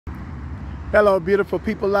Hello, beautiful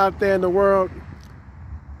people out there in the world.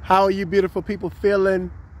 How are you beautiful people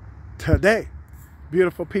feeling today?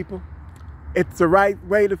 Beautiful people, it's the right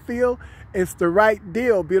way to feel. It's the right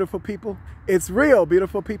deal, beautiful people. It's real,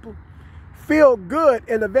 beautiful people. Feel good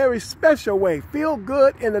in a very special way. Feel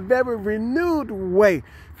good in a very renewed way.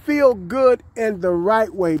 Feel good in the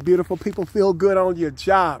right way, beautiful people. Feel good on your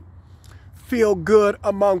job. Feel good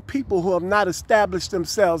among people who have not established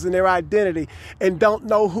themselves in their identity and don't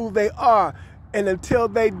know who they are. And until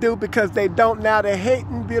they do, because they don't now, they're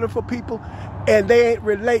hating, beautiful people, and they ain't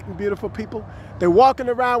relating, beautiful people. They're walking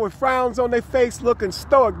around with frowns on their face, looking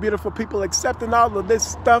stoic, beautiful people, accepting all of this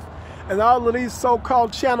stuff and all of these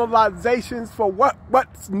so-called channelizations for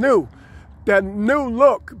what's new. The new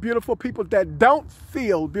look, beautiful people, that don't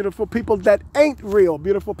feel, beautiful people, that ain't real,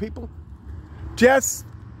 beautiful people. Just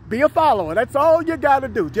be a follower. That's all you got to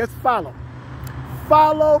do. Just follow.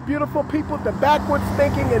 Follow, beautiful people, the backwards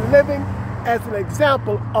thinking and living as an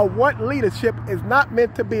example of what leadership is not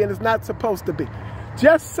meant to be and is not supposed to be.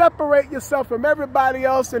 Just separate yourself from everybody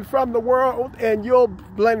else and from the world, and you'll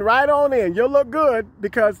blend right on in. You'll look good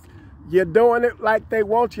because you're doing it like they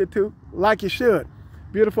want you to, like you should.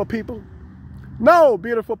 Beautiful people. No,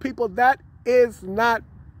 beautiful people, that is not,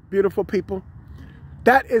 beautiful people,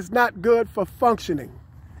 that is not good for functioning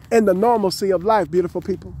in the normalcy of life, beautiful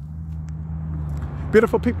people.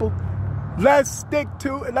 Beautiful people, let's stick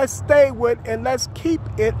to, let's stay with, and let's keep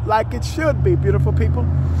it like it should be, beautiful people.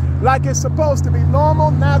 Like it's supposed to be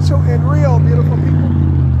normal, natural, and real, beautiful people.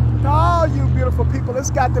 To all you beautiful people,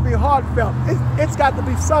 it's got to be heartfelt. It's got to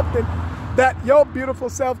be something that your beautiful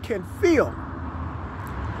self can feel.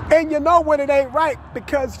 And you know when it ain't right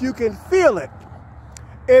because you can feel it.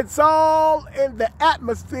 It's all in the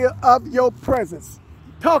atmosphere of your presence.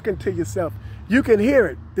 Talking to yourself. You can hear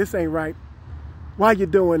it. This ain't right. Why you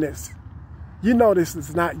doing this? You know this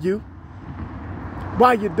is not you.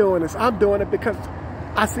 Why you doing this? I'm doing it because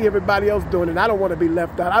I see everybody else doing it. I don't want to be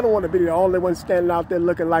left out. I don't want to be the only one standing out there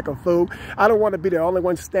looking like a fool. I don't want to be the only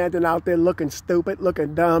one standing out there looking stupid,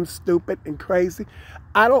 looking dumb, stupid, and crazy.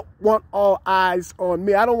 I don't want all eyes on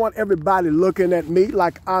me. I don't want everybody looking at me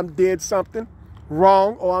like I did something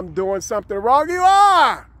wrong or I'm doing something wrong. You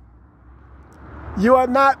are. You are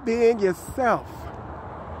not being yourself.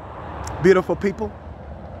 Beautiful people.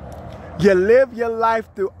 You live your life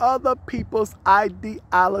through other people's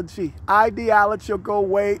ideological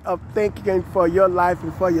way of thinking for your life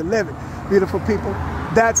and for your living. Beautiful people.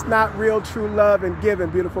 That's not real, true love and giving,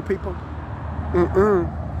 beautiful people.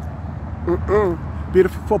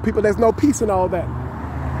 Beautiful people, there's no peace in all that.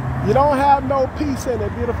 You don't have no peace in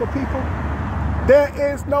it, beautiful people.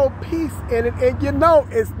 There is no peace in it, and you know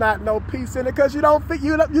it's not no peace in it because you don't feel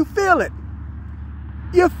you feel it.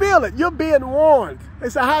 You feel it. You're being warned. They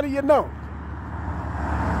say, how do you know?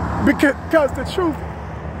 Because the truth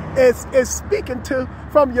is speaking to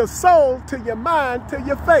from your soul to your mind to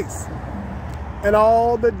your face. And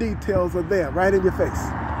all the details are there, right in your face.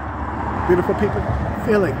 Beautiful people,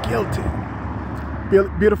 feeling guilty.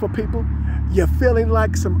 Beautiful people, you're feeling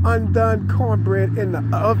like some undone cornbread in the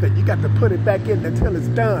oven. You got to put it back in until it's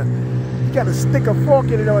done. You got to stick a fork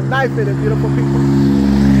in it or a knife in it, beautiful people.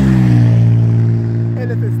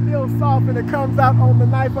 And if it's still soft and it comes out on the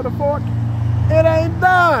knife or the fork, it ain't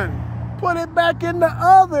done. Put it back in the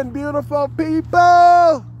oven, beautiful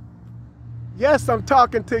people. Yes, I'm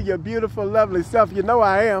talking to your beautiful, lovely self. You know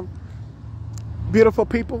I am. Beautiful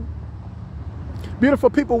people. Beautiful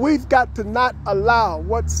people, we've got to not allow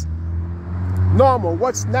what's normal,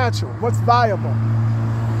 what's natural, what's viable.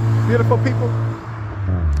 Beautiful people,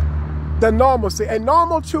 the normalcy, a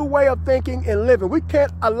normal, true way of thinking and living. We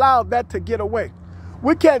can't allow that to get away.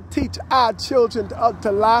 We can't teach our children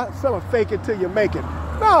to lie. Someone fake it till you make it.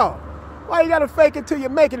 No. Why you got to fake it till you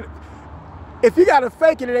make it? If you got to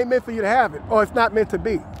fake it, it ain't meant for you to have it, or it's not meant to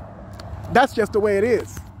be. That's just the way it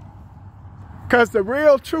is. Because the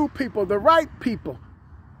real, true people, the right people,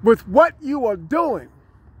 with what you are doing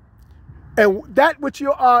and that which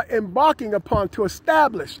you are embarking upon to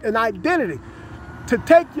establish an identity, to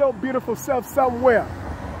take your beautiful self somewhere,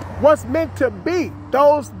 what's meant to be,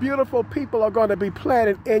 those beautiful people are going to be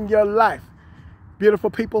planted in your life. Beautiful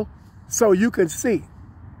people, so you can see.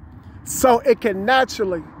 So it can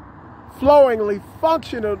naturally, flowingly,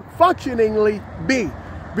 functioningly be.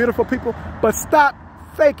 Beautiful people, but stop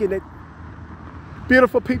faking it.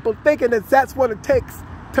 Beautiful people, thinking that that's what it takes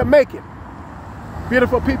to make it.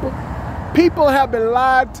 Beautiful people, people have been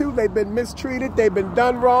lied to, they've been mistreated, they've been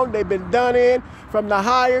done wrong, they've been done in, from the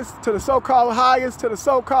highest to the so-called highest to the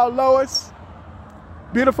so-called lowest.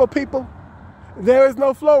 Beautiful people, there is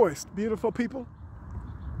no flowist, beautiful people.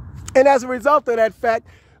 And as a result of that fact,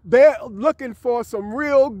 They're looking for some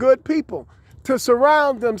real good people to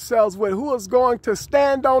surround themselves with, who is going to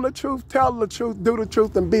stand on the truth, tell the truth, do the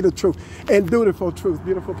truth, and be the truth, and dutiful truth,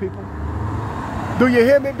 beautiful people. Do you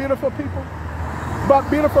hear me, beautiful people? But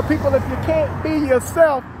beautiful people, if you can't be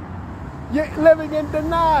yourself, you're living in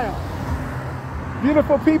denial.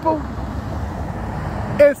 Beautiful people,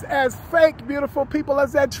 it's as fake, beautiful people,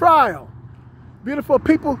 as that trial. Beautiful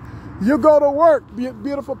people, you go to work,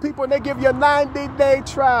 beautiful people, and they give you a 90-day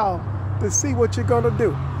trial to see what you're going to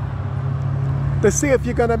do. To see if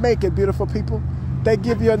you're going to make it, beautiful people. They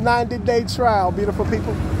give you a 90-day trial, beautiful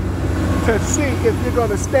people, to see if you're going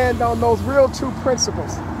to stand on those real true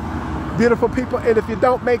principles, beautiful people. And if you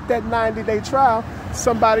don't make that 90-day trial,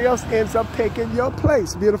 somebody else ends up taking your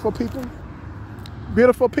place, beautiful people.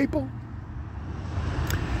 Beautiful people.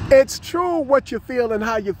 It's true what you feel and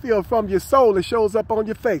how you feel from your soul. It shows up on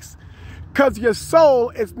your face. Because your soul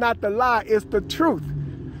is not the lie, it's the truth.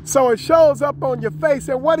 So it shows up on your face.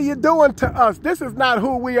 And what are you doing to us? This is not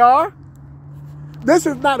who we are. This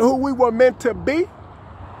is not who we were meant to be.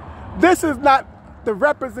 This is not the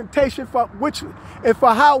representation for which and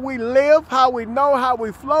for how we live, how we know, how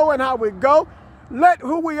we flow, and how we go. Let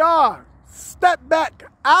who we are. Step back.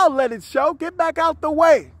 I'll let it show. Get back out the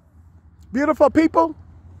way. Beautiful people.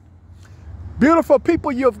 Beautiful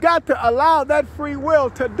people, you've got to allow that free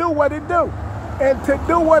will to do what it do. And to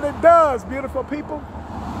do what it does, beautiful people.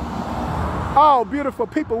 Oh, beautiful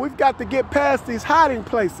people, we've got to get past these hiding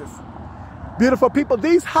places. Beautiful people,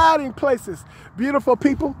 these hiding places, beautiful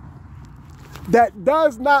people, that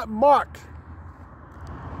does not mark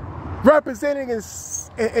representing and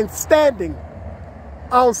standing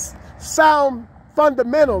on sound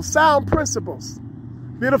fundamentals, sound principles.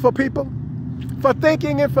 Beautiful people, for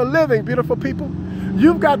thinking and for living, beautiful people,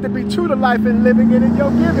 you've got to be true to life and living it in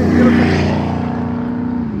your giving, beautiful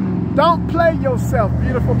people. Don't play yourself,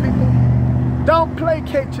 beautiful people. Don't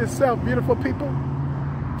placate yourself, beautiful people.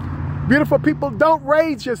 Beautiful people, don't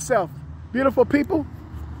rage yourself, beautiful people.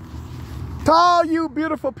 To all you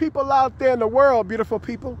beautiful people out there in the world, beautiful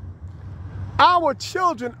people, our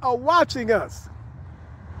children are watching us.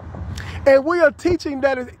 And we are teaching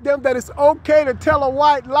them that it's okay to tell a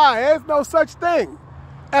white lie. There's no such thing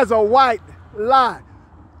as a white lie.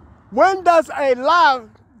 When does a lie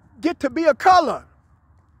get to be a color?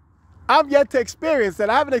 I'm yet to experience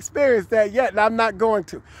that. I haven't experienced that yet, and I'm not going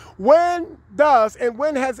to. When does and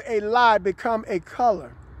when has a lie become a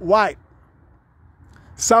color? White.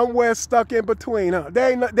 Somewhere stuck in between, huh?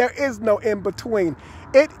 There is no in between.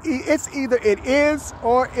 It's either it is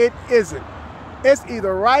or it isn't. It's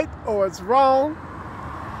either right or it's wrong.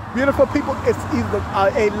 Beautiful people, it's either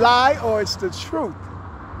a lie or it's the truth.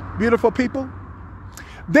 Beautiful people,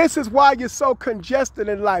 this is why you're so congested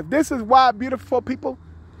in life. This is why, beautiful people,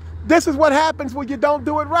 this is what happens when you don't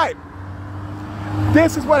do it right.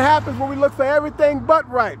 This is what happens when we look for everything but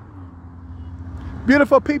right.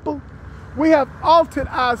 Beautiful people, we have altered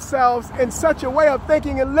ourselves in such a way of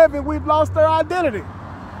thinking and living, we've lost our identity.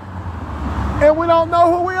 And we don't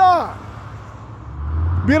know who we are.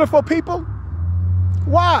 Beautiful people,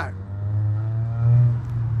 why?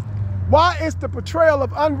 Why is the portrayal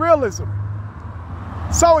of unrealism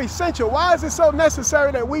so essential? Why is it so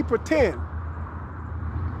necessary that we pretend?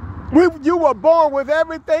 You were born with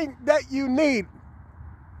everything that you need,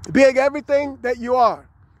 being everything that you are.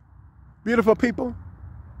 Beautiful people,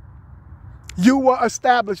 you were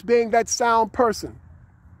established being that sound person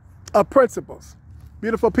of principles.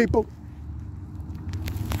 Beautiful people,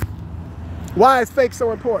 why is fake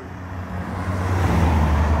so important?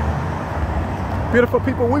 Beautiful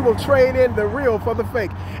people, we will trade in the real for the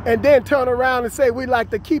fake and then turn around and say we like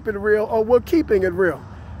to keep it real or we're keeping it real.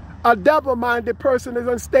 A double-minded person is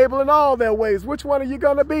unstable in all their ways. Which one are you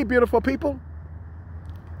going to be, beautiful people?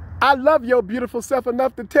 I love your beautiful self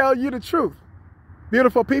enough to tell you the truth.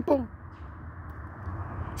 Beautiful people,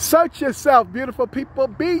 search yourself, beautiful people.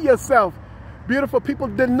 Be yourself, beautiful people.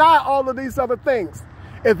 Deny all of these other things.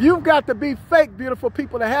 If you've got to be fake, beautiful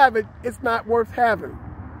people, to have it, it's not worth having.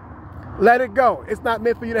 Let it go. It's not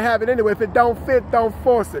meant for you to have it anyway. If it don't fit, don't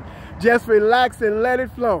force it. Just relax and let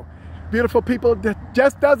it flow. Beautiful people,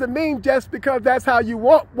 just doesn't mean just because that's how you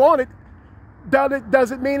want it,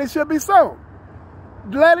 doesn't mean it should be so.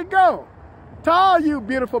 Let it go. To all you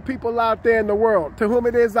beautiful people out there in the world, to whom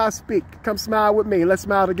it is I speak, come smile with me. Let's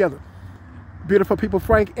smile together. Beautiful people,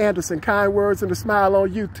 Frank Anderson, Kind Words and a Smile on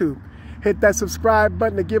YouTube. Hit that subscribe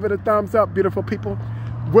button and give it a thumbs up, beautiful people.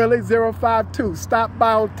 Willie052, stop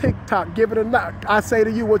by on TikTok, give it a knock. I say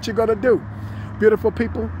to you what you're going to do. Beautiful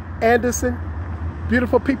people, Anderson,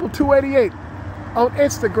 beautiful people 288 on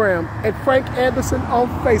Instagram, and Frank Anderson on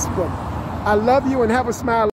Facebook. I love you and have a smile.